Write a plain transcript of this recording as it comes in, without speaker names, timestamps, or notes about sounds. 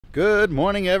Good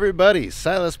morning, everybody.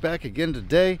 Silas back again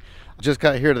today. Just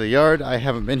got here to the yard. I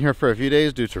haven't been here for a few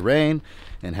days due to rain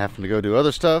and having to go do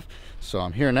other stuff. So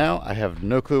I'm here now. I have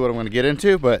no clue what I'm going to get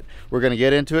into, but we're going to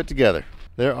get into it together.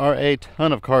 There are a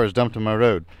ton of cars dumped on my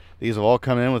road. These have all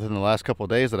come in within the last couple of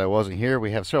days that I wasn't here.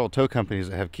 We have several tow companies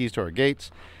that have keys to our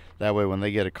gates. That way when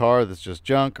they get a car that's just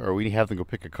junk, or we have them go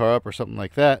pick a car up or something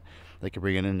like that, they can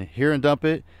bring it in here and dump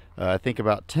it. I think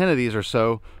about 10 of these or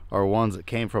so are ones that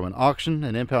came from an auction,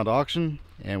 an impound auction,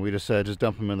 and we just said just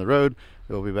dump them in the road.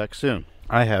 We'll be back soon.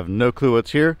 I have no clue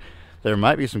what's here. There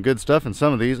might be some good stuff in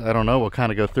some of these. I don't know. We'll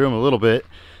kind of go through them a little bit.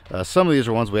 Some of these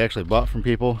are ones we actually bought from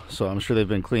people, so I'm sure they've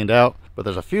been cleaned out. But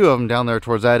there's a few of them down there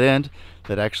towards that end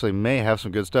that actually may have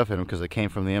some good stuff in them because they came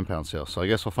from the impound sale. So I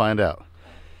guess we'll find out.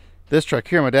 This truck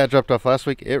here my dad dropped off last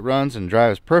week. It runs and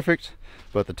drives perfect,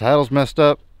 but the title's messed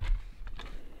up.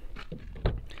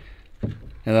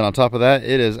 And then on top of that,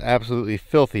 it is absolutely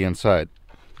filthy inside,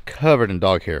 covered in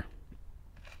dog hair.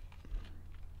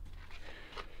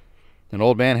 An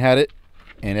old man had it,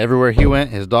 and everywhere he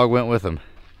went, his dog went with him.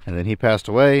 And then he passed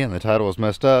away, and the title was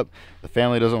messed up. The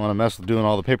family doesn't want to mess with doing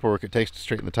all the paperwork it takes to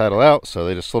straighten the title out, so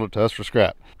they just sold it to us for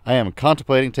scrap. I am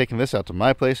contemplating taking this out to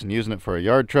my place and using it for a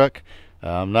yard truck.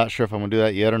 I'm not sure if I'm going to do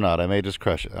that yet or not. I may just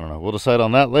crush it. I don't know. We'll decide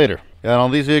on that later. And on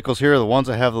these vehicles here, the ones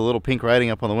that have the little pink writing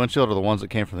up on the windshield are the ones that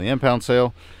came from the impound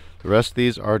sale. The rest of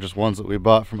these are just ones that we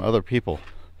bought from other people.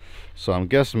 So I'm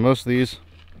guessing most of these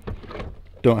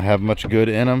don't have much good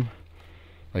in them.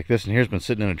 Like this one here's been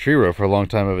sitting in a tree row for a long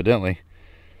time, evidently.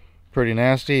 Pretty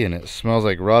nasty, and it smells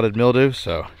like rotted mildew,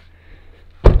 so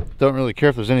don't really care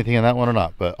if there's anything in that one or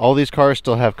not. But all these cars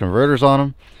still have converters on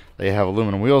them. They have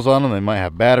aluminum wheels on them. They might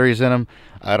have batteries in them.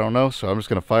 I don't know. So I'm just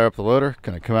going to fire up the loader,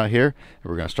 going to come out here, and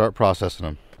we're going to start processing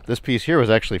them. This piece here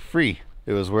was actually free.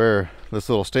 It was where this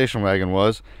little station wagon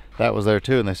was. That was there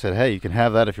too. And they said, hey, you can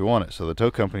have that if you want it. So the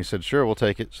tow company said, sure, we'll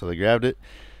take it. So they grabbed it.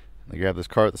 They grabbed this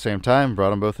car at the same time and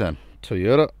brought them both in.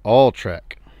 Toyota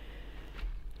All-Track.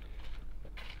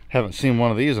 Haven't seen one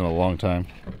of these in a long time.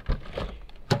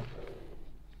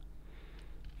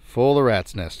 Full of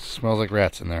rat's nests. Smells like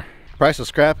rats in there. Price of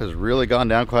scrap has really gone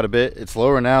down quite a bit. It's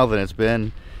lower now than it's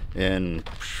been in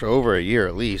over a year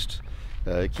at least.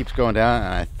 It keeps going down,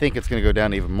 and I think it's going to go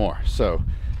down even more. So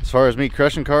as far as me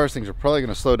crushing cars, things are probably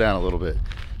going to slow down a little bit.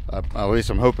 At least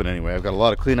I'm hoping anyway. I've got a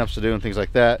lot of cleanups to do and things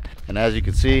like that. And as you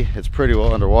can see, it's pretty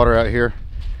well underwater out here.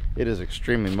 It is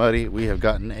extremely muddy. We have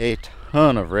gotten a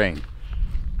ton of rain.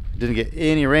 Didn't get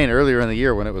any rain earlier in the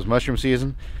year when it was mushroom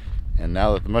season. And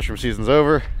now that the mushroom season's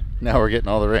over, now we're getting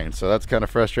all the rain, so that's kind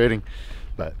of frustrating,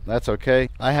 but that's okay.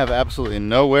 I have absolutely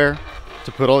nowhere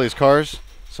to put all these cars,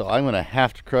 so I'm going to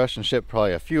have to crush and ship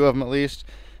probably a few of them at least,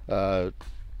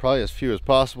 probably as few as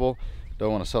possible.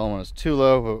 Don't want to sell them when it's too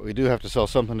low, but we do have to sell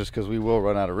something just because we will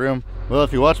run out of room. Well,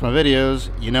 if you watch my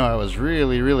videos, you know I was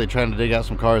really trying to dig out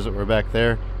some cars that were back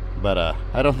there, but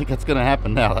I don't think that's going to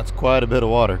happen now. That's quite a bit of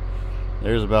water.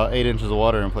 There's about 8 inches of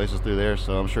water in places through there,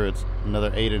 so I'm sure it's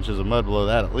another 8 inches of mud below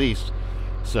that at least.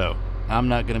 So I'm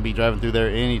not going to be driving through there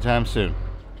anytime soon.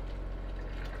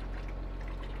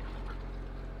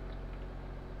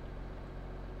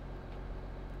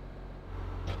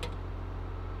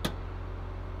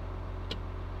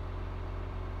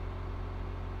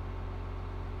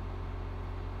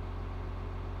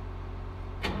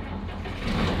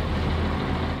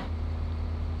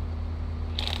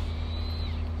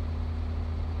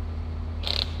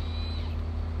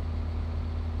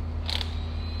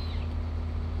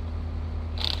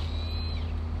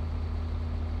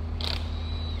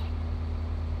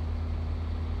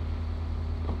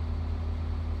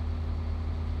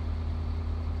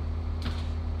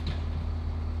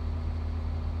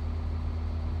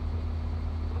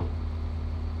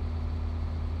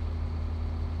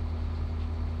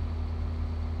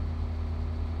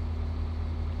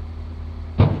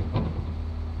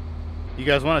 You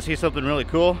guys want to see something really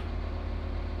cool?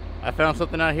 I found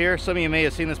something out here. Some of you may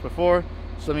have seen this before,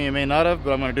 some of you may not have,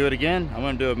 but I'm going to do it again. I'm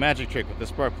going to do a magic trick with this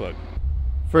spark plug.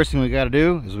 First thing we got to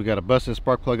do is we got to bust this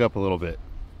spark plug up a little bit.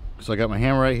 So I got my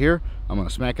hammer right here. I'm going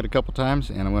to smack it a couple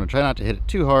times, and I'm going to try not to hit it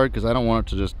too hard because I don't want it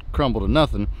to just crumble to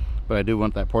nothing, but I do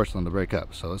want that porcelain to break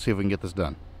up. So let's see if we can get this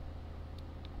done.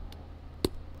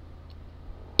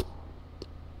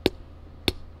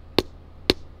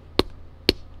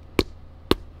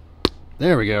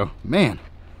 There we go. Man,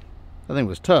 that thing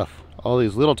was tough. All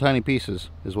these little tiny pieces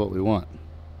is what we want.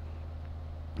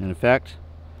 And in fact,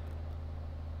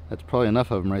 that's probably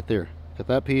enough of them right there. Got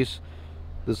that piece,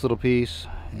 this little piece,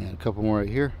 and a couple more right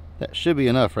here. That should be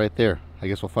enough right there. I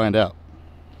guess we'll find out.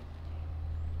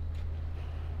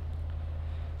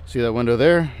 See that window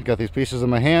there? I got these pieces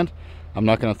in my hand. I'm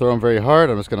not going to throw them very hard.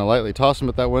 I'm just going to lightly toss them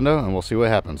at that window and we'll see what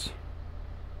happens.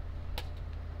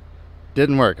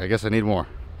 Didn't work. I guess I need more.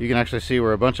 You can actually see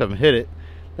where a bunch of them hit it.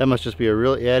 That must just be a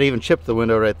really, yeah, it even chipped the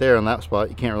window right there on that spot.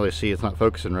 You can't really see, it's not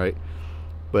focusing right.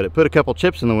 But it put a couple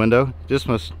chips in the window. Just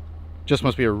must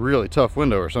be a really tough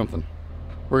window or something.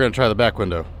 We're going to try the back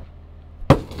window.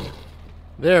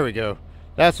 There we go.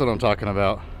 That's what I'm talking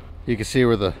about. You can see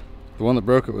where the one that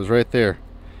broke it was right there.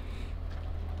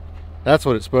 That's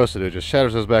what it's supposed to do, just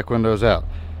shatters those back windows out.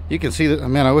 You can see that,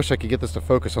 man, I wish I could get this to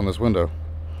focus on this window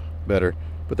better,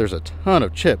 but there's a ton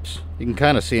of chips. You can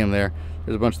kind of see them there.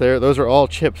 There's a bunch there. Those are all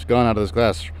chips gone out of this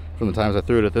glass from the times I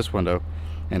threw it at this window.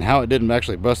 And how it didn't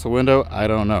actually bust the window, I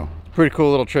don't know. Pretty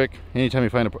cool little trick. Anytime you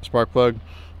find a spark plug,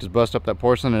 just bust up that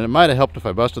porcelain. And it might have helped if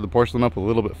I busted the porcelain up a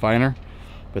little bit finer,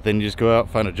 but then you just go out,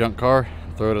 find a junk car,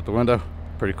 and throw it at the window.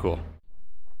 Pretty cool.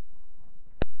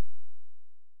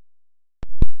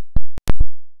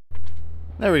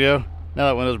 There we go. Now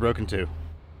that window's broken too.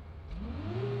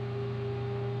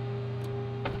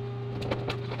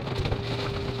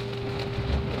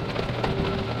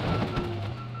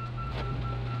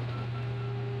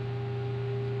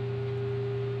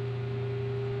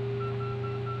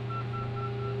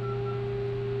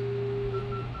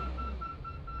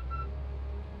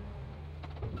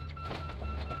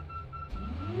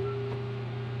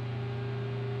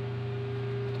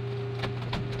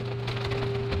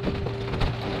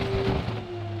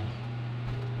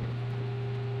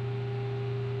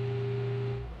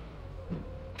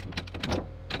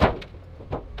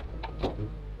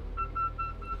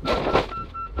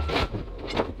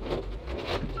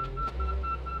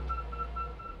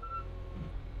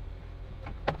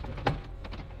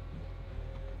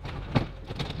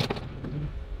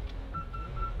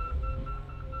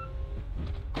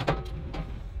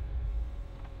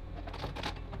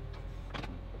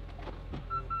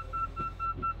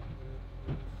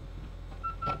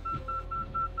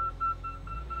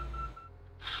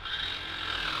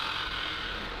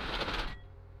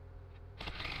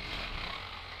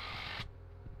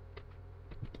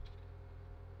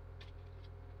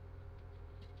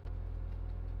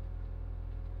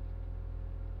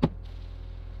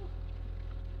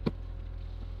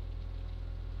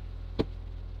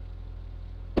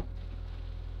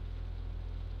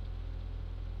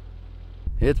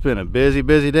 It's been a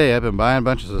busy day. I've been buying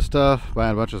bunches of stuff,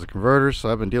 buying bunches of converters,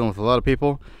 so I've been dealing with a lot of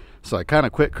people. So I kind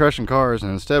of quit crushing cars,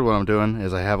 and instead what I'm doing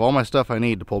is I have all my stuff I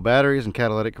need to pull batteries and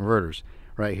catalytic converters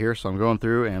right here. So I'm going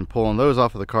through and pulling those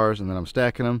off of the cars, and then I'm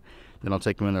stacking them. Then I'll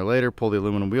take them in there later, pull the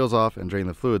aluminum wheels off, and drain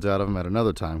the fluids out of them at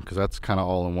another time, because that's kind of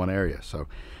all in one area. So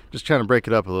just trying to break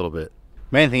it up a little bit.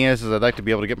 Main thing is I'd like to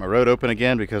be able to get my road open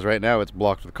again, because right now it's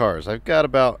blocked with cars. I've got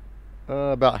about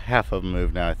half of them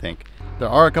moved now, I think. There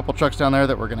are a couple trucks down there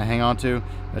that we're going to hang on to,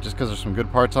 just because there's some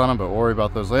good parts on them, but we'll worry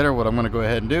about those later. What I'm going to go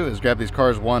ahead and do is grab these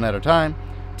cars one at a time,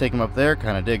 take them up there,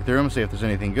 kind of dig through them, see if there's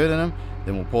anything good in them.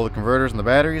 Then we'll pull the converters and the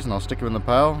batteries, and I'll stick them in the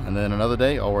pile, and then another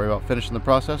day I'll worry about finishing the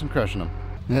process and crushing them.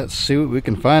 Let's see what we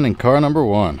can find in car number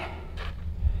one.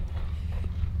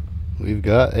 We've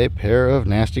got a pair of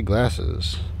nasty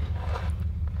glasses,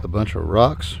 a bunch of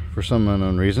rocks for some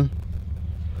unknown reason.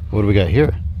 What do we got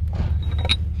here?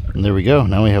 And there we go.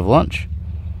 Now we have lunch.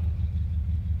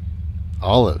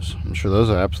 Olives. I'm sure those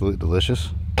are absolutely delicious.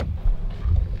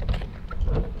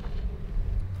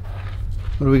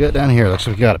 What do we got down here? Looks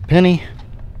like we got a penny.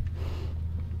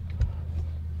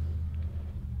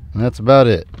 And that's about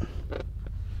it.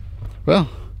 Well,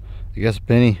 I guess a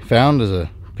penny found is a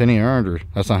penny earned, or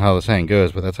that's not how the saying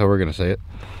goes, but that's how we're going to say it.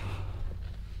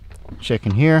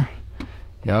 Checking here.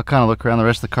 Yeah, I'll kind of look around the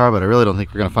rest of the car, but I really don't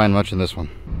think we're going to find much in this one.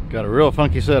 Got a real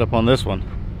funky setup on this one.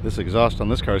 This exhaust on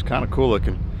this car is kind of cool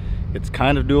looking. It's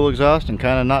kind of dual exhaust and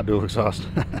kind of not dual exhaust.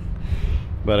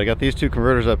 But I got these two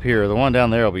converters up here. The one down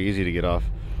there will be easy to get off.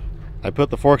 I put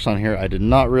the forks on here. I did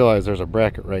not realize there's a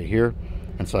bracket right here,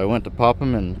 and so I went to pop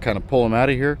them and kind of pull them out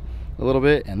of here a little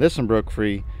bit, and this one broke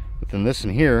free, but then this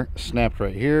in here snapped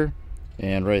right here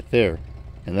and right there,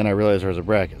 and then I realized there was a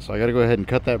bracket. So I got to go ahead and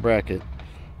cut that bracket,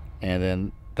 and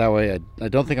then that way I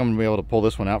don't think I'm gonna be able to pull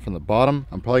this one out from the bottom.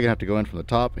 I'm probably gonna have to go in from the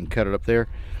top and cut it up there,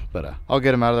 but I'll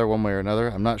get them out of there one way or another.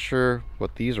 I'm not sure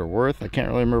what these are worth. I can't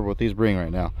really remember what these bring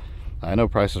right now. I know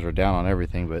prices are down on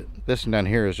everything, but this one down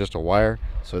here is just a wire,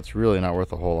 so it's really not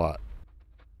worth a whole lot.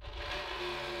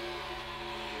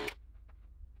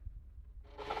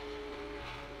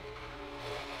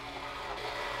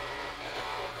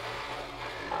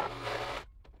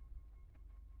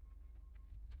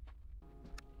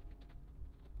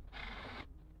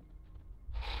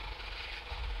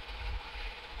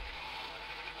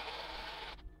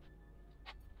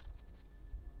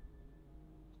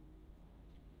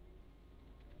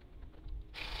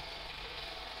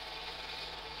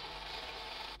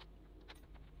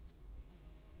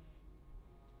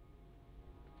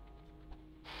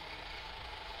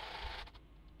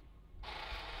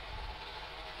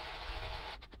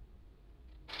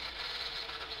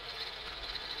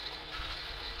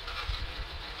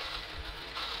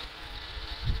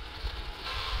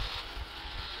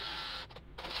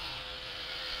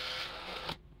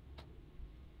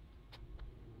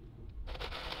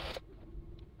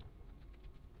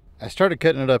 I started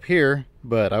cutting it up here,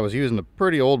 but I was using a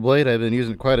pretty old blade. I've been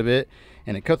using it quite a bit,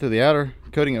 and it cut through the outer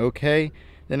coating okay.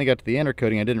 Then it got to the inner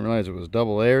coating. I didn't realize it was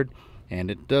double layered,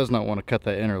 and it does not want to cut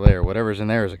that inner layer. Whatever's in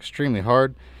there is extremely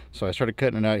hard, so I started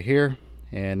cutting it out here,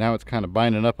 and now it's kind of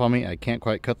binding up on me. I can't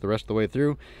quite cut the rest of the way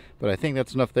through, but I think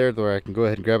that's enough there where I can go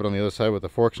ahead and grab it on the other side with the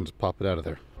forks and just pop it out of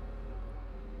there.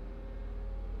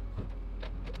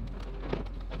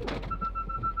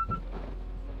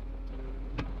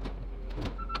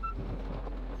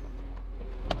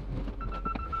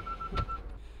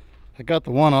 I got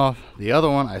the one off. The other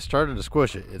one, I started to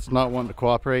squish it. It's not wanting to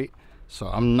cooperate, so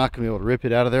I'm not going to be able to rip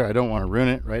it out of there. I don't want to ruin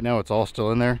it. Right now it's all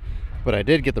still in there, but I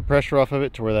did get the pressure off of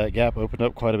it to where that gap opened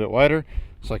up quite a bit wider,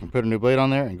 so I can put a new blade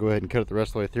on there and go ahead and cut it the rest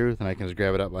of the way through. Then I can just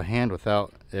grab it out by hand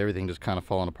without everything just kind of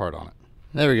falling apart on it.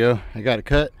 There we go. I got it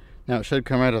cut. Now it should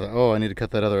come right out of the, oh, I need to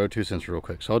cut that other O2 sensor real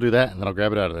quick, so I'll do that and then I'll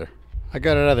grab it out of there. I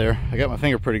got it out of there. I got my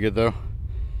finger pretty good though.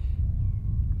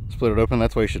 Split it open.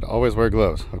 That's why you should always wear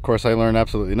gloves. Of course, I learned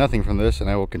absolutely nothing from this, and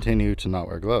I will continue to not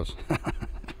wear gloves.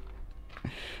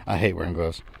 I hate wearing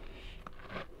gloves.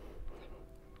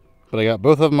 But I got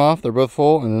both of them off. They're both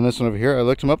full, and then this one over here, I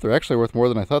looked them up. They're actually worth more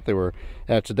than I thought they were.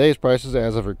 At today's prices,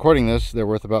 as of recording this, they're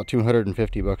worth about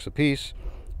 250 bucks a piece,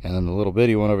 and then the little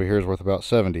bitty one over here is worth about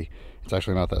 70. It's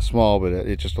actually not that small, but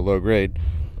it's just a low grade.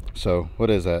 So what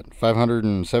is that,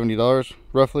 $570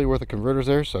 roughly worth of converters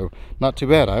there? So not too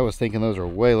bad. I was thinking those are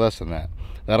way less than that.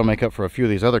 That'll make up for a few of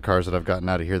these other cars that I've gotten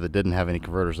out of here that didn't have any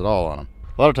converters at all on them.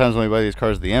 A lot of times when we buy these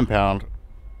cars at the impound,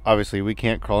 obviously we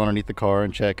can't crawl underneath the car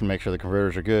and check and make sure the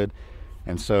converters are good,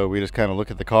 and so we just kind of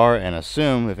look at the car and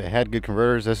assume if it had good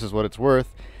converters, this is what it's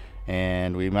worth,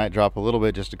 and we might drop a little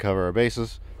bit just to cover our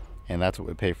bases, and that's what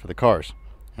we pay for the cars.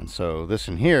 And so this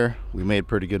in here we made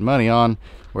pretty good money on,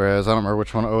 whereas I don't remember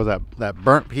which one. Oh, that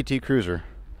burnt PT Cruiser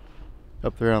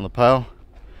up there on the pile,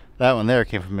 that one there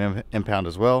came from impound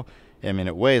as well. I mean,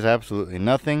 it weighs absolutely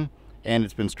nothing, and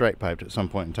it's been strike piped at some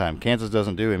point in time. Kansas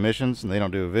doesn't do emissions, and they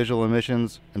don't do visual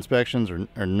emissions inspections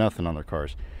or nothing on their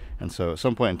cars. And so at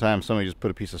some point in time, somebody just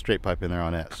put a piece of straight pipe in there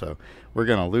on it, so we're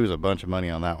gonna lose a bunch of money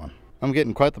on that one. I'm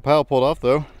getting quite the pile pulled off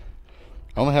though.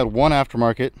 I only had one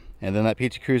aftermarket, and then that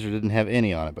PT Cruiser didn't have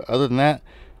any on it. But other than that,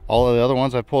 all of the other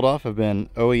ones I pulled off have been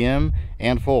OEM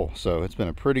and full. So it's been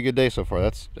a pretty good day so far.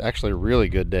 That's actually a really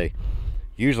good day.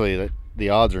 Usually the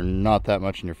odds are not that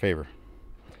much in your favor.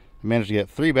 I managed to get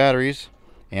 3 batteries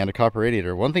and a copper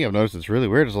radiator. One thing I've noticed that's really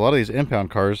weird is a lot of these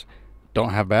impound cars don't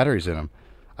have batteries in them.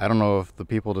 I don't know if the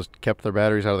people just kept their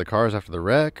batteries out of the cars after the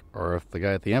wreck, or if the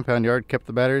guy at the impound yard kept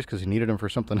the batteries because he needed them for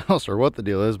something else, or what the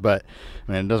deal is. But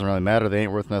I mean, it doesn't really matter. They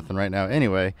ain't worth nothing right now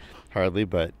anyway, hardly,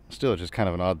 but still, it's just kind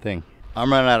of an odd thing.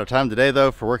 I'm running out of time today though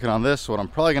for working on this, so what I'm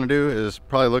probably going to do is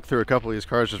probably look through a couple of these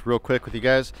cars just real quick with you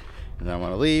guys, and then I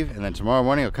want to leave, and then tomorrow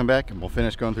morning I'll come back and we'll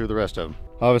finish going through the rest of them.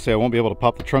 Obviously I won't be able to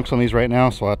pop the trunks on these right now,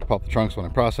 so I'll have to pop the trunks when I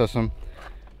process them,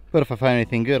 but if I find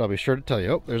anything good I'll be sure to tell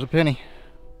you. Oh, there's a penny.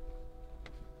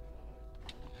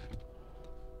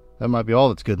 That might be all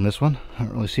that's good in this one. I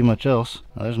don't really see much else.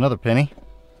 Oh, there's another penny.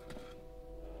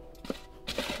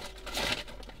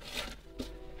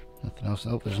 Nothing else.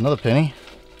 Oh, there's another penny.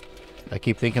 I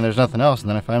keep thinking there's nothing else, and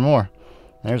then I find more.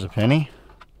 There's a penny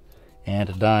and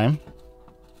a dime.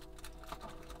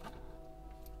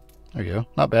 There you go.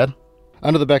 Not bad.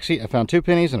 Under the back seat I found 2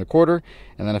 pennies and a quarter,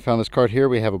 and then I found this card here.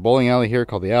 We have a bowling alley here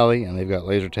called the Alley, and they've got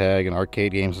laser tag and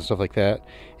arcade games and stuff like that,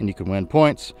 and you can win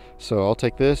points. So I'll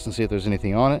take this and see if there's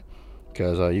anything on it,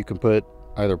 because you can put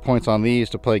either points on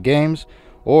these to play games,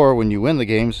 or when you win the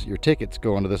games, your tickets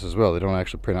go into this as well. They don't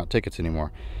actually print out tickets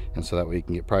anymore, and so that way you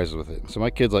can get prizes with it. So my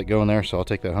kids like going there, so I'll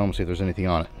take that home and see if there's anything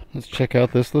on it. Let's check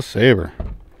out this LeSabre.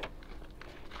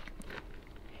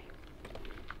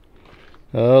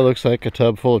 Oh, looks like a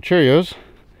tub full of Cheerios,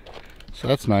 so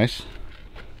that's nice.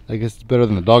 I guess it's better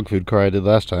than the dog food car I did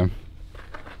last time.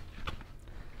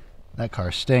 That car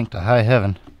stank to high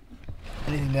heaven.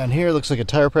 Anything down here? Looks like a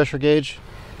tire pressure gauge.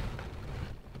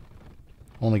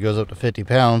 Only goes up to 50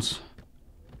 pounds.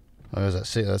 What is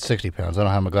that? That's 60 pounds. I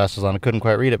don't have my glasses on. I couldn't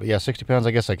quite read it, but yeah, 60 pounds.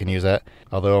 I guess I can use that.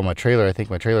 Although on my trailer, I think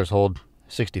my trailers hold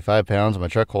 65 pounds and my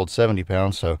truck holds 70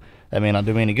 pounds, so that may not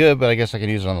do me any good, but I guess I can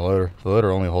use it on the loader. The loader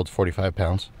only holds 45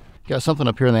 pounds. Got something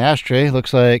up here in the ashtray.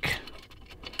 Looks like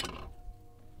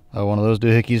one of those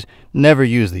doohickeys. Never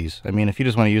use these. I mean, if you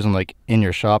just want to use them like in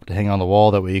your shop to hang on the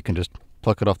wall, that way you can just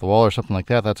pluck it off the wall or something like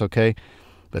that, that's okay.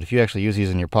 But if you actually use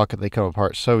these in your pocket, they come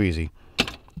apart so easy,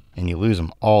 and you lose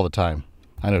them all the time.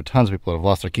 I know tons of people that have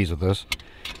lost their keys with this.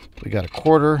 We got a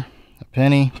quarter, a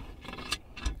penny,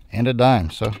 and a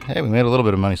dime. So hey, we made a little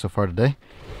bit of money so far today.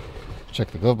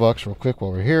 Check the glove box real quick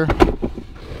while we're here.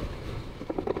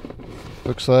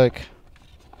 Looks like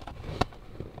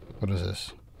What is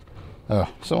this? Oh,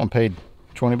 someone paid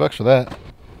 20 bucks for that.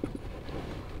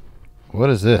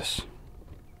 What is this?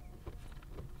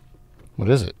 What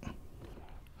is it?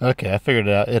 Okay, I figured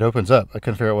it out. It opens up. I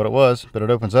couldn't figure out what it was, but it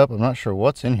opens up. I'm not sure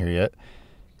what's in here yet,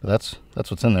 but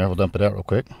that's what's in there. We'll dump it out real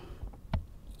quick.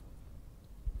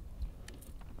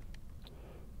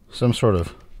 Some sort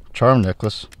of charm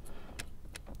necklace.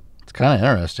 It's kind of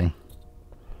interesting.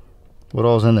 What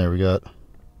all's in there? We got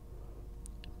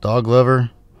dog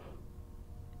lover,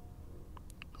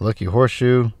 lucky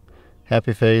horseshoe,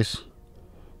 happy face,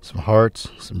 some hearts,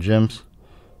 some gems.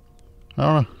 I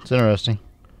don't know. It's interesting.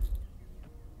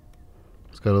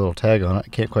 It's got a little tag on it. I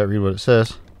can't quite read what it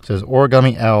says. It says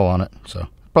origami owl on it. So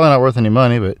probably not worth any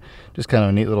money, but just kind of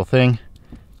a neat little thing.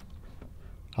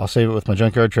 I'll save it with my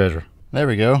junkyard treasure. There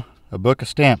we go. A book of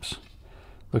stamps.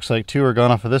 Looks like 2 are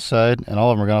gone off of this side, and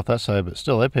all of them are gone off that side, but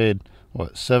still, I paid,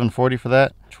 what, $7.40 for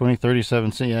that? 20,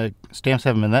 37 cents. Yeah, stamps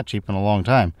haven't been that cheap in a long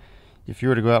time. If you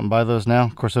were to go out and buy those now,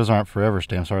 of course, those aren't forever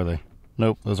stamps, are they?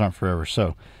 Nope, those aren't forever.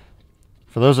 So,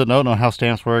 for those that don't know how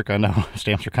stamps work, I know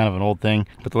stamps are kind of an old thing,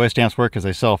 but the way stamps work is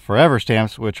they sell forever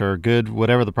stamps, which are good,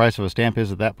 whatever the price of a stamp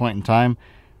is at that point in time,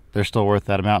 they're still worth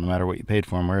that amount no matter what you paid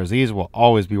for them, whereas these will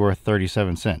always be worth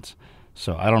 37 cents.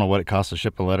 So I don't know what it costs to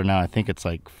ship a letter now. I think it's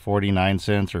like 49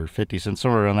 cents or 50 cents,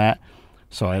 somewhere around that.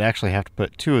 So I'd actually have to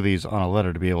put 2 of these on a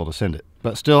letter to be able to send it.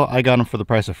 But still, I got them for the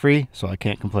price of free, so I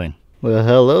can't complain. Well,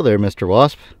 hello there, Mr.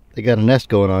 Wasp. They got a nest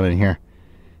going on in here.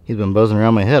 He's been buzzing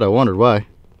around my head. I wondered why.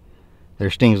 Their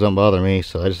stings don't bother me,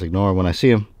 so I just ignore them when I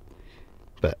see them.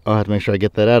 But I'll have to make sure I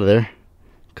get that out of there,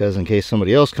 because in case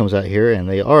somebody else comes out here and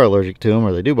they are allergic to them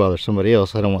or they do bother somebody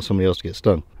else, I don't want somebody else to get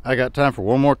stung. I got time for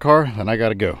one more car, then I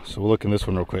gotta go. So we'll look in this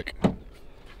one real quick.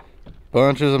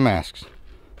 Bunches of masks.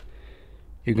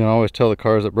 You can always tell the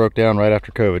cars that broke down right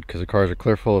after COVID, because the cars are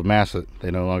clear full of masks that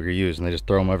they no longer use, and they just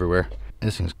throw them everywhere.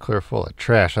 This thing's clear full of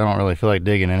trash. I don't really feel like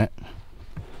digging in it.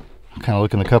 I'm kind of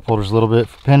looking in the cup holders a little bit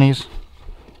for pennies.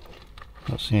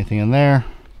 Don't see anything in there.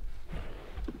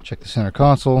 Check the center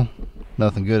console.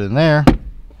 Nothing good in there.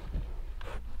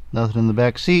 Nothing in the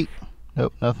back seat.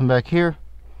 Nope, nothing back here.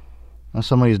 On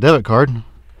somebody's debit card.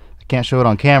 I can't show it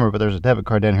on camera, but there's a debit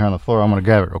card down here on the floor. I'm going to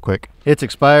grab it real quick. It's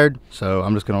expired, so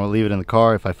I'm just going to leave it in the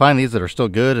car. If I find these that are still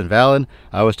good and valid,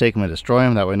 I always take them and destroy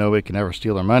them. That way nobody can ever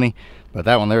steal their money. But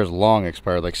that one there is long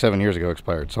expired, like 7 years ago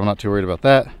expired, so I'm not too worried about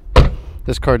that.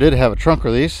 This car did have a trunk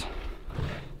release.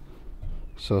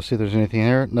 So see if there's anything in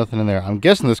there. Nothing in there. I'm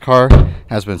guessing this car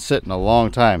has been sitting a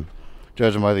long time,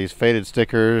 judging by these faded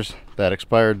stickers, that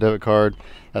expired debit card,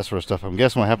 that sort of stuff. I'm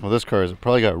guessing what happened with this car is it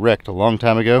probably got wrecked a long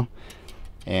time ago,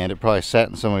 and it probably sat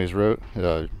in somebody's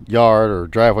yard or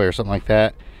driveway or something like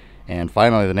that, and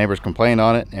finally the neighbors complained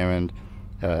on it, and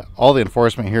all the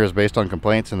enforcement here is based on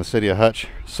complaints in the city of Hutch.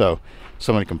 So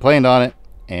somebody complained on it,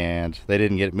 and they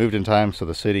didn't get it moved in time, so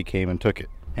the city came and took it.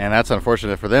 And that's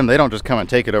unfortunate for them. They don't just come and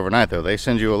take it overnight, though. They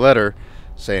send you a letter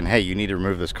saying, hey, you need to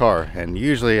remove this car. And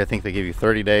usually I think they give you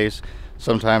 30 days.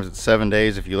 Sometimes it's 7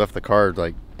 days if you left the car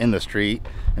like in the street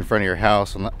in front of your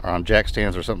house or on jack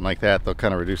stands or something like that. They'll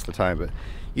kind of reduce the time, but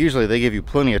usually they give you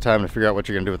plenty of time to figure out what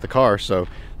you're going to do with the car. So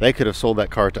they could have sold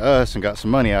that car to us and got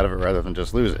some money out of it rather than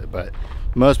just lose it. But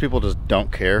most people just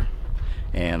don't care,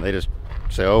 and they just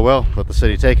say, oh well, let the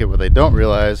city take it. What they don't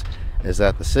realize is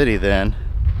that the city then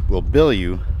will bill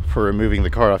you for removing the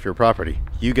car off your property.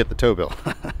 You get the tow bill.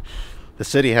 The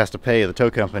city has to pay the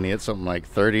tow company. It's something like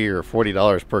 $30 or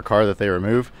 $40 per car that they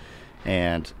remove,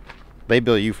 and they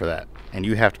bill you for that, and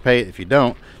you have to pay it. If you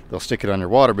don't, they'll stick it on your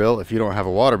water bill. If you don't have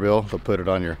a water bill, they'll put it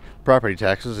on your property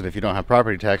taxes, and if you don't have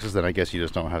property taxes, then I guess you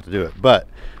just don't have to do it. But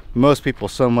most people,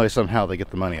 some way, somehow, they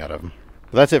get the money out of them.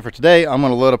 But that's it for today. I'm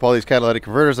going to load up all these catalytic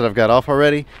converters that I've got off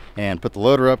already and put the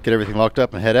loader up, get everything locked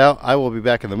up, and head out. I will be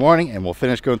back in the morning, and we'll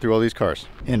finish going through all these cars.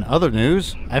 In other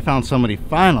news, I found somebody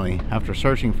finally, after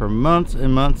searching for months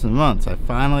and months and months, I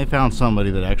finally found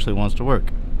somebody that actually wants to work.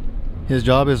 His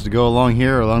job is to go along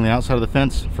here, along the outside of the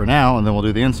fence for now, and then we'll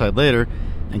do the inside later,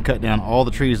 and cut down all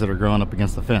the trees that are growing up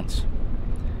against the fence.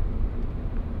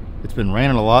 It's been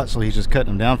raining a lot, so he's just cutting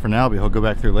them down for now, but he'll go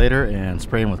back through later and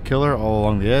spray them with killer all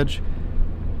along the edge.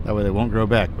 That way they won't grow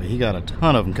back, but he got a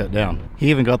ton of them cut down.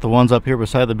 He even got the ones up here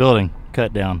beside the building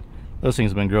cut down. Those things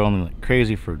have been growing like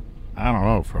crazy for, I don't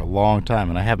know, for a long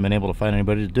time, and I haven't been able to find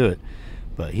anybody to do it.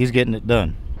 But he's getting it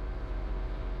done.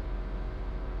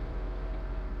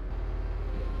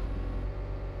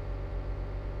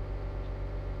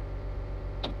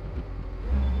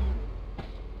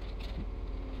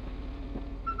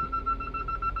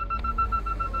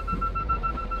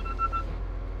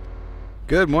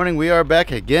 Good morning, we are back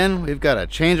again. We've got a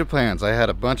change of plans. I had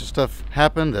a bunch of stuff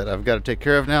happen that I've got to take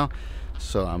care of now.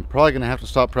 so I'm probably gonna have to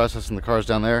stop processing the cars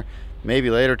down there. Maybe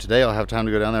later today I'll have time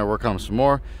to go down there and work on them some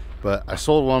more, but I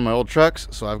sold one of my old trucks,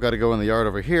 so I've got to go in the yard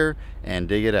over here and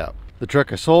dig it out. The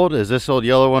truck I sold is this old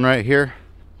yellow one right here.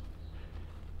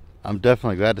 I'm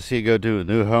definitely glad to see it go to a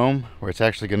new home where it's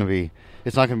actually going to be,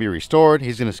 it's not going to be restored.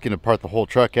 He's going to skin apart the whole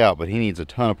truck out, but he needs a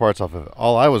ton of parts off of it.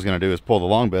 All I was going to do is pull the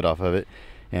long bed off of it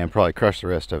and probably crush the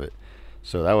rest of it.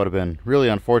 So that would have been really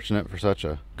unfortunate for such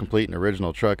a complete and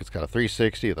original truck. It's got a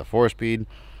 360 with a 4-speed.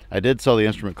 I did sell the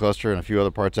instrument cluster and a few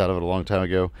other parts out of it a long time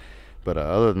ago, but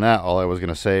other than that, all I was going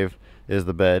to save is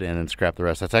the bed and then scrap the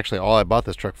rest. That's actually all I bought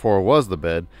this truck for, was the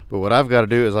bed. But what I've got to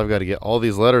do is I've got to get all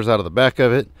these letters out of the back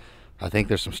of it. I think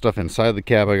there's some stuff inside the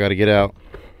cab I got to get out.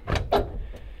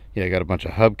 Yeah, I got a bunch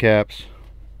of hubcaps,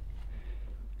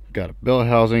 got a bell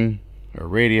housing, a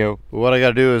radio. But what I got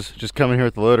to do is just come in here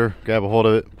with the loader, grab a hold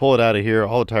of it, pull it out of here.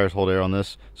 All the tires hold air on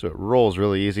this, so it rolls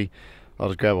really easy. I'll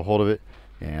just grab a hold of it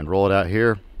and roll it out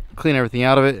here, clean everything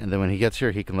out of it, and then when he gets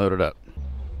here, he can load it up.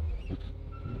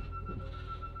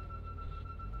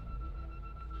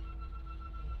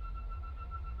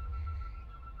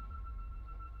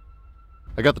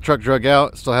 I got the truck drug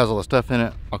out. It still has all the stuff in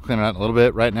it. I'll clean it out in a little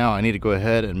bit. Right now I need to go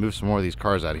ahead and move some more of these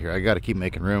cars out of here. I got to keep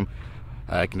making room.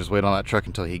 I can just wait on that truck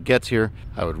until he gets here.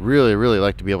 I would really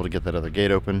like to be able to get that other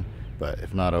gate open, but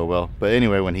if not, oh well. But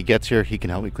anyway, when he gets here, he can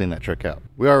help me clean that truck out.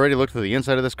 We already looked through the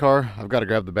inside of this car. I've got to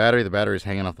grab the battery. The battery's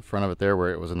hanging off the front of it there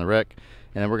where it was in the wreck,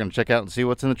 and then we're going to check out and see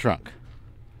what's in the trunk.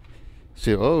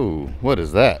 See, oh, what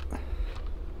is that?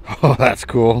 Oh, that's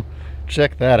cool.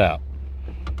 Check that out.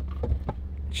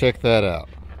 Check that out.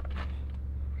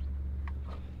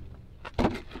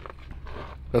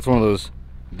 That's one of those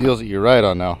deals that you ride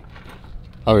on now.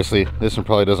 Obviously, this one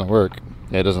probably doesn't work.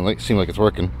 Yeah, it doesn't seem like it's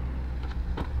working.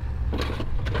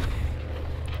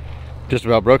 Just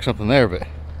about broke something there, but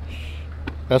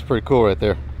that's pretty cool right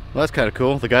there. Well, that's kind of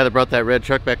cool. The guy that brought that red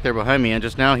truck back there behind me, and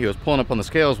just now he was pulling up on the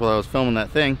scales while I was filming that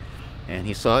thing, and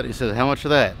he saw it. He said, "How much for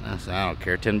that?" And I said, "I don't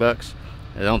care, 10 bucks.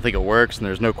 I don't think it works, and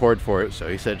there's no cord for it." So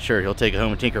he said, sure, he'll take it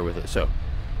home and tinker with it. So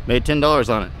made $10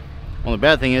 on it. Well, the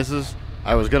bad thing is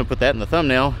I was going to put that in the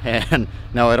thumbnail, and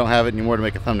now I don't have it anymore to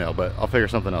make a thumbnail, but I'll figure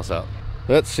something else out.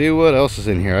 Let's see what else is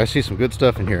in here. I see some good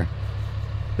stuff in here.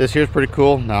 This here's pretty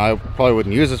cool. Now, I probably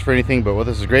wouldn't use this for anything, but what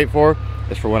this is great for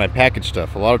is for when I package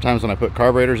stuff. A lot of times when I put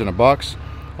carburetors in a box,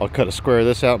 I'll cut a square of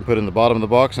this out and put it in the bottom of the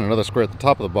box and another square at the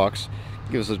top of the box.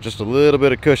 Gives us just a little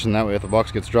bit of cushion. That way if the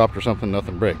box gets dropped or something,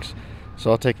 nothing breaks.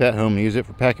 So I'll take that home and use it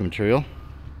for packing material.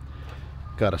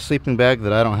 Got a sleeping bag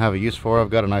that I don't have a use for.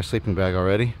 I've got a nice sleeping bag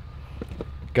already.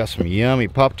 Got some yummy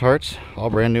Pop-Tarts,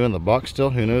 all brand new in the box still.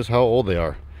 Who knows how old they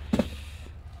are.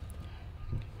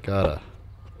 Got a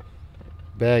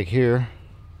bag here.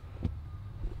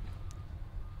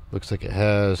 Looks like it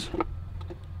has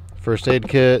first aid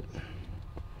kit,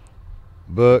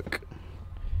 book,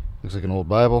 looks like an old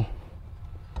Bible,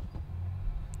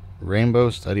 Rainbow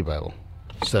Study Bible,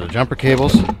 set of jumper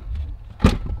cables.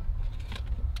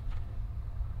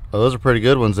 Oh, those are pretty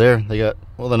good ones there. They got,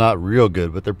 well, they're not real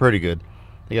good, but they're pretty good.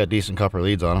 They got decent copper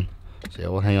leads on them. So yeah,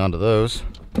 we'll hang on to those.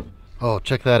 Oh,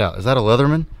 check that out. Is that a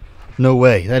Leatherman? No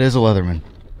way, that is a Leatherman.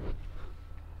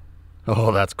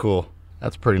 Oh, that's cool.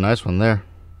 That's a pretty nice one there.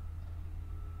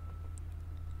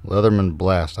 Leatherman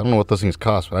Blast. I don't know what those things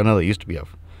cost, but I know they used to be a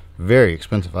very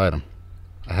expensive item.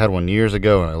 I had one years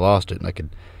ago and I lost it, and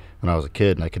when I was a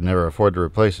kid, and I could never afford to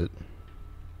replace it.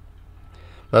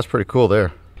 That's pretty cool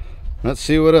there. Let's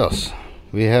see what else.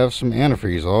 We have some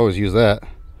antifreeze. I'll always use that.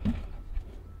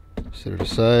 Set it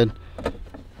aside.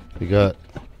 We got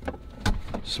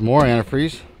some more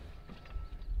antifreeze.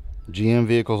 GM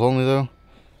vehicles only though.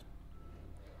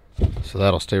 So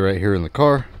that'll stay right here in the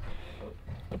car.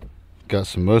 Got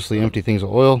some mostly empty things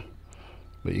of oil,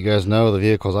 but you guys know the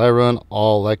vehicles I run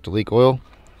all like to leak oil,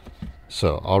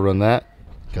 so I'll run that.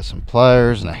 Got some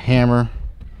pliers and a hammer,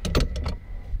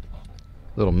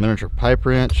 little miniature pipe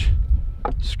wrench,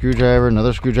 screwdriver,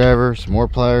 another screwdriver, some more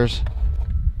pliers.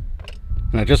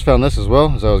 And I just found this as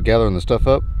well as I was gathering the stuff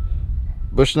up.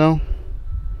 Bushnell.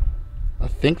 I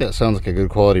think that sounds like a good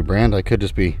quality brand. I could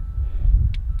just be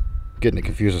getting it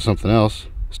confused with something else.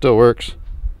 Still works.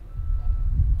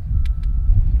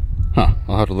 Huh,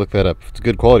 I'll have to look that up. If it's a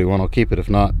good quality one, I'll keep it. If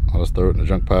not, I'll just throw it in the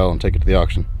junk pile and take it to the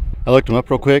auction. I looked them up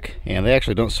real quick, and they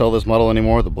actually don't sell this model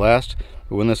anymore, the Blast.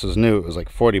 But when this was new, it was like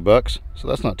 40 bucks, so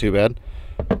that's not too bad.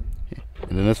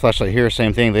 And then this flashlight here,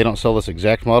 same thing. They don't sell this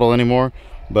exact model anymore,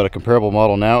 but a comparable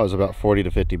model now is about 40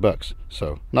 to 50 bucks.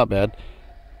 So, not bad.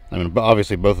 I mean,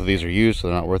 obviously both of these are used, so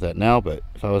they're not worth that now, but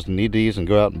if I was to need these and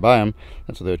go out and buy them,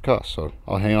 that's what they would cost. So,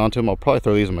 I'll hang on to them. I'll probably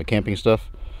throw these in my camping stuff.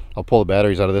 I'll pull the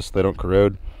batteries out of this so they don't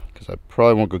corrode, because I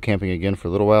probably won't go camping again for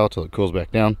a little while till it cools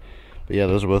back down. But yeah,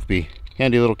 those will both be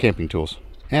handy little camping tools.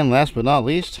 And last but not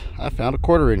least, I found a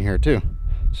quarter in here too.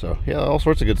 So yeah, all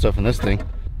sorts of good stuff in this thing.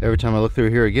 Every time I look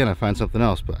through here again, I find something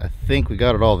else, but I think we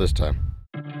got it all this time.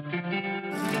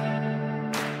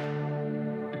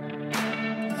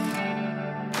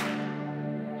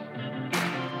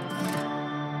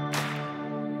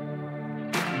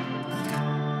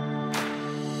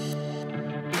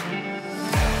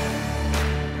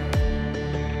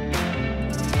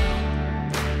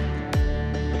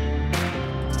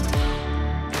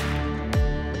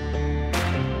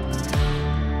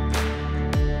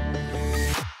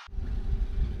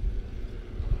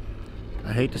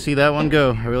 I hate to see that one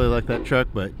go. I really like that truck,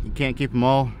 but you can't keep them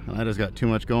all, and I just got too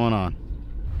much going on.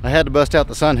 I had to bust out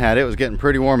the sun hat. It was getting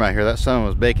pretty warm out here. That sun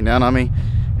was baking down on me,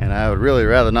 and I would really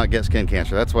rather not get skin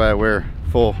cancer. That's why I wear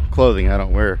full clothing. I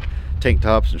don't wear tank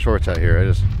tops and shorts out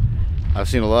here. I've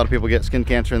seen a lot of people get skin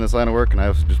cancer in this line of work, and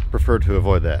I just prefer to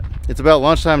avoid that. It's about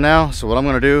lunchtime now, so what I'm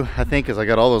gonna do, I think, is I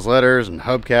got all those letters and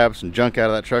hubcaps and junk out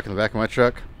of that truck in the back of my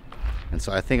truck. And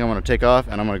so I think I'm gonna take off,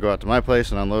 and I'm gonna go out to my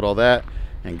place and unload all that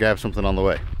and grab something on the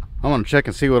way. I'm gonna check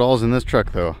and see what all's in this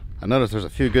truck though. I noticed there's a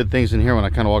few good things in here when I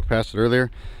kind of walked past it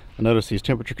earlier. I noticed these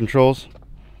temperature controls.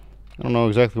 I don't know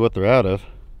exactly what they're out of,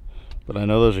 but I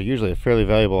know those are usually a fairly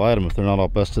valuable item if they're not all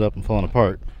busted up and falling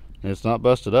apart. And it's not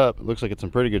busted up. It looks like it's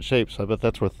in pretty good shape, so I bet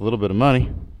that's worth a little bit of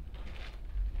money.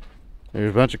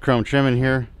 There's a bunch of chrome trim in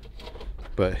here,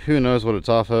 but who knows what it's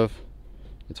off of.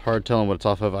 It's hard telling what it's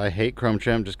off of. I hate chrome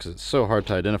trim just because it's so hard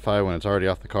to identify when it's already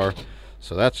off the car.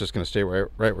 So that's just going to stay right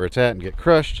where it's at and get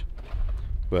crushed.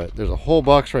 But there's a whole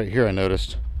box right here I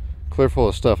noticed, clear full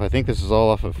of stuff. I think this is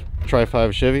all off of Tri-5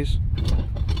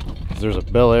 Chevys. There's a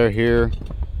Bel Air here.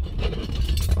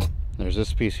 There's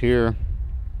this piece here.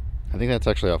 I think that's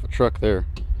actually off a truck there.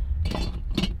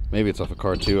 Maybe it's off a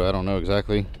car too, I don't know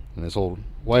exactly. And this old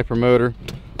wiper motor.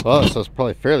 Well, this is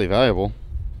probably fairly valuable.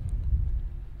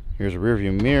 Here's a rear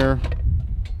view mirror.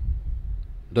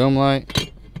 Dome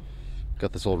light.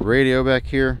 Got this old radio back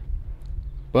here.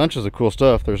 Bunches of cool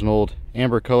stuff. There's an old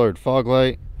amber colored fog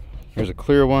light. There's a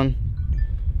clear one.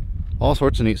 All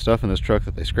sorts of neat stuff in this truck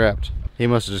that they scrapped. He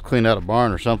must have just cleaned out a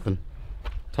barn or something.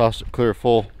 Tossed it clear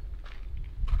full.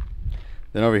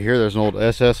 Then over here there's an old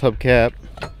SS hubcap,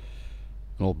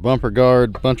 an old bumper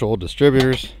guard, bunch of old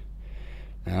distributors.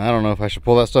 And I don't know if I should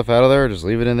pull that stuff out of there or just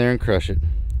leave it in there and crush it.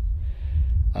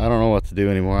 I don't know what to do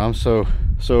anymore. I'm so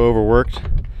overworked.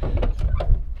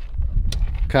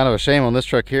 Kind of a shame on this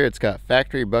truck here. It's got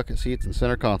factory bucket seats and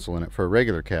center console in it for a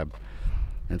regular cab.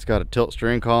 And it's got a tilt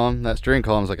steering column. That steering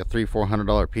column is like a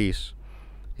 $300-400 piece.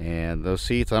 And those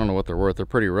seats, I don't know what they're worth. They're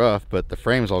pretty rough, but the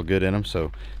frame's all good in them.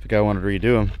 So if a guy wanted to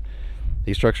redo them,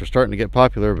 these trucks are starting to get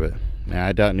popular, but man,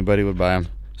 I doubt anybody would buy them.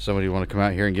 Somebody would want to come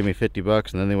out here and give me 50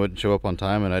 bucks, and then they wouldn't show up on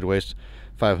time, and I'd waste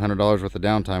 $500 worth of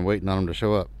downtime waiting on them to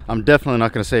show up. I'm definitely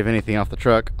not going to save anything off the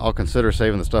truck. I'll consider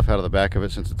saving the stuff out of the back of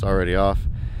it since it's already off.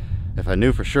 If I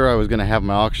knew for sure I was going to have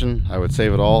my auction, I would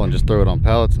save it all and just throw it on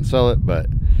pallets and sell it, but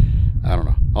I don't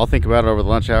know. I'll think about it over the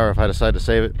lunch hour. If I decide to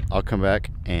save it, I'll come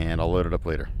back and I'll load it up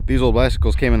later. These old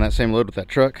bicycles came in that same load with that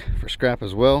truck for scrap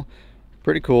as well.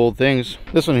 Pretty cool old things.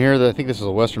 This one here, I think this is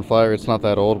a Western Flyer. It's not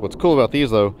that old. What's cool about these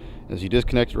though is you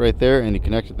disconnect it right there and you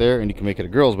connect it there and you can make it a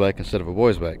girl's bike instead of a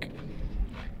boy's bike.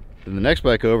 Then the next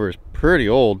bike over is pretty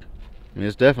old. I mean,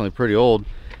 it's definitely pretty old,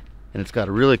 and it's got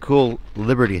a really cool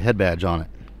Liberty head badge on it.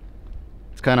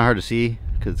 It's kind of hard to see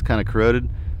because it's kind of corroded,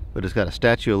 but it's got a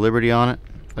Statue of Liberty on it.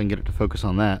 If I can get it to focus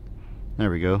on that.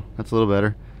 There we go. That's a little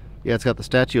better. Yeah, it's got the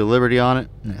Statue of Liberty on it,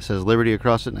 and it says Liberty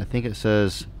across it, and I think it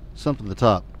says something at the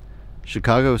top.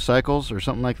 Chicago Cycles or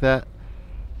something like that.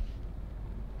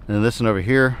 And then this one over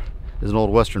here is an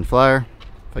old Western Flyer.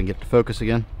 If I can get it to focus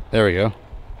again. There we go.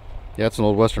 Yeah, it's an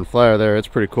old Western Flyer there. It's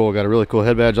pretty cool. Got a really cool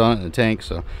head badge on it and a tank,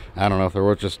 so I don't know if they're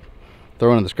worth just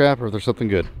throwing in the scrap or if there's something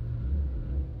good.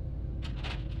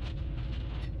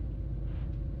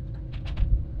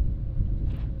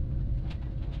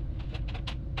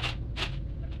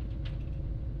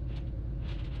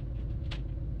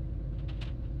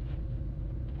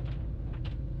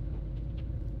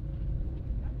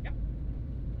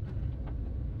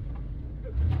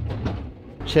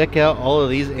 Check out all of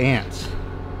these ants.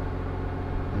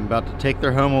 I'm about to take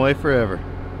their home away forever.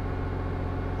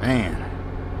 Man,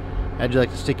 how'd you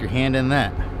like to stick your hand in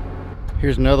that?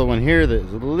 Here's another one here that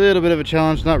is a little bit of a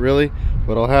challenge. Not really.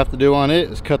 What I'll have to do on it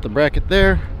is cut the bracket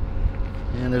there.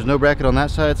 And there's no bracket on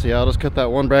that side, so yeah, I'll just cut that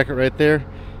one bracket right there.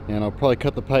 And I'll probably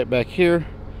cut the pipe back here.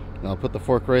 And I'll put the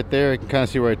fork right there. You can kind of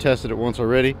see where I tested it once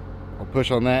already. I'll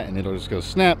push on that and it'll just go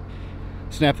snap.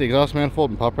 Snap the exhaust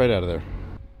manifold and pop right out of there.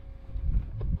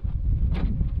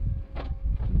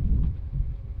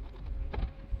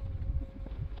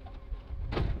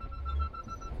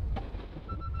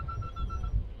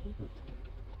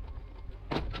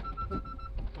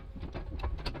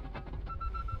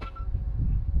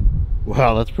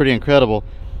 Wow, that's pretty incredible.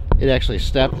 It actually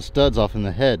snapped the studs off in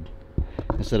the head.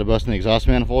 Instead of busting the exhaust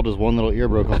manifold, just one little ear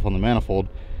broke off on the manifold.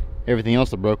 Everything else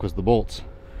that broke was the bolts.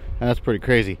 And that's pretty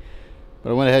crazy. But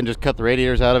I went ahead and just cut the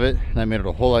radiators out of it, and that made it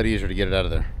a whole lot easier to get it out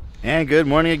of there. And good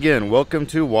morning again. Welcome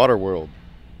to Water World.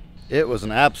 It was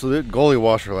an absolute goalie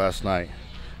washer last night.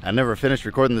 I never finished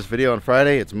recording this video on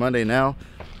Friday. It's Monday now.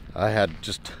 I had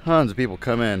just tons of people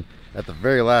come in at the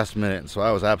very last minute, and so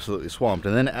I was absolutely swamped.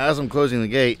 And then as I'm closing the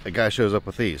gate, a guy shows up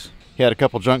with these. He had a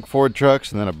couple junk Ford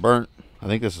trucks and then a burnt, I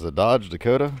think this is a Dodge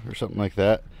Dakota or something like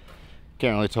that.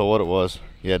 Can't really tell what it was.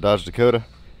 Yeah, Dodge Dakota.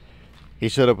 He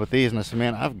showed up with these, and I said,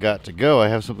 man, I've got to go. I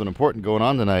have something important going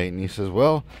on tonight. And he says,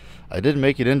 well, I didn't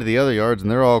make it into the other yards and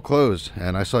they're all closed,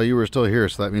 and I saw you were still here,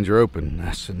 so that means you're open. And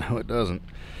I said, no, it doesn't.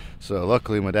 So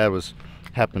luckily my dad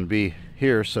happened to be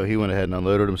here, so he went ahead and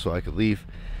unloaded them so I could leave.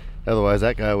 Otherwise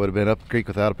that guy would have been up the creek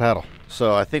without a paddle.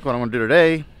 So I think what I'm gonna do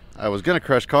today, I was gonna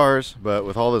crush cars, but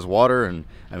with all this water, and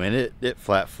I mean it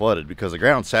flat flooded because the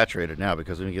ground's saturated now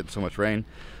because we've been getting so much rain.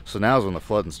 So now is when the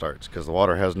flooding starts because the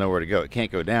water has nowhere to go. It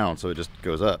can't go down, so it just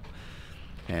goes up.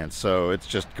 And so it's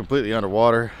just completely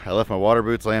underwater. I left my water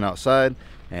boots laying outside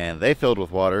and they filled with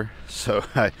water. So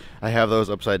I have those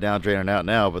upside down draining out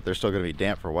now, but they're still gonna be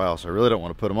damp for a while. So I really don't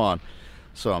want to put them on.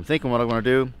 So I'm thinking what I'm gonna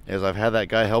do is I've had that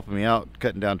guy helping me out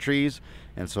cutting down trees.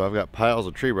 And so I've got piles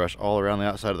of tree brush all around the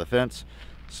outside of the fence.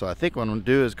 So I think what I'm gonna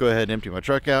do is go ahead and empty my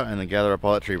truck out and then gather up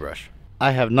all that tree brush.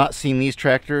 I have not seen these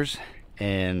tractors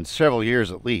in several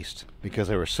years at least because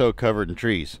they were so covered in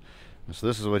trees. So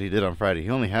this is what he did on Friday. He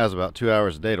only has about 2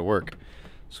 hours a day to work.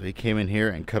 So he came in here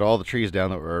and cut all the trees down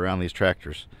that were around these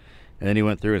tractors. And then he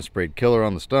went through and sprayed killer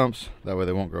on the stumps. That way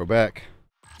they won't grow back.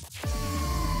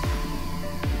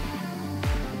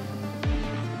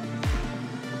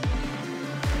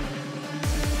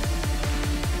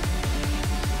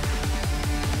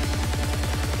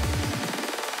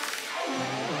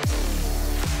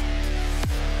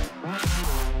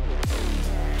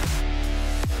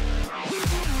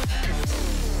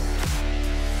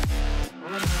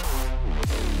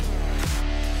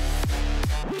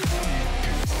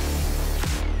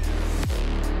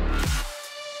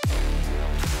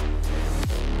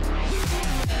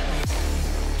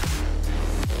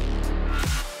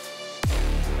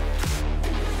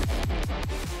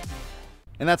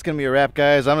 And that's going to be a wrap,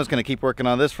 guys. I'm just going to keep working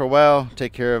on this for a while,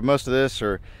 take care of most of this,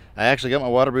 or I actually got my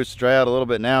water boots to dry out a little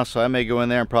bit now, so I may go in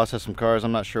there and process some cars.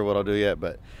 I'm not sure what I'll do yet,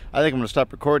 but I think I'm going to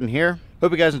stop recording here.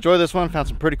 Hope you guys enjoyed this one. Found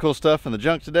some pretty cool stuff in the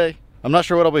junk today. I'm not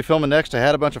sure what I'll be filming next. I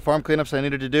had a bunch of farm cleanups I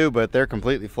needed to do, but they're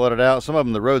completely flooded out. Some of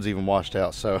them, the road's even washed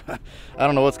out, so I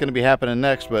don't know what's going to be happening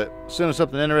next, but as soon as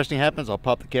something interesting happens, I'll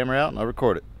pop the camera out and I'll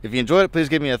record it. If you enjoyed it, please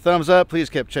give me a thumbs up.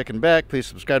 Please keep checking back. Please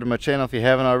subscribe to my channel if you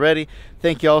haven't already.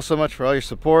 Thank you all so much for all your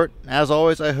support. As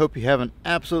always, I hope you have an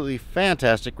absolutely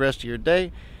fantastic rest of your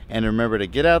day, and remember to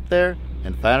get out there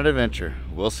and find an adventure.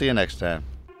 We'll see you next time.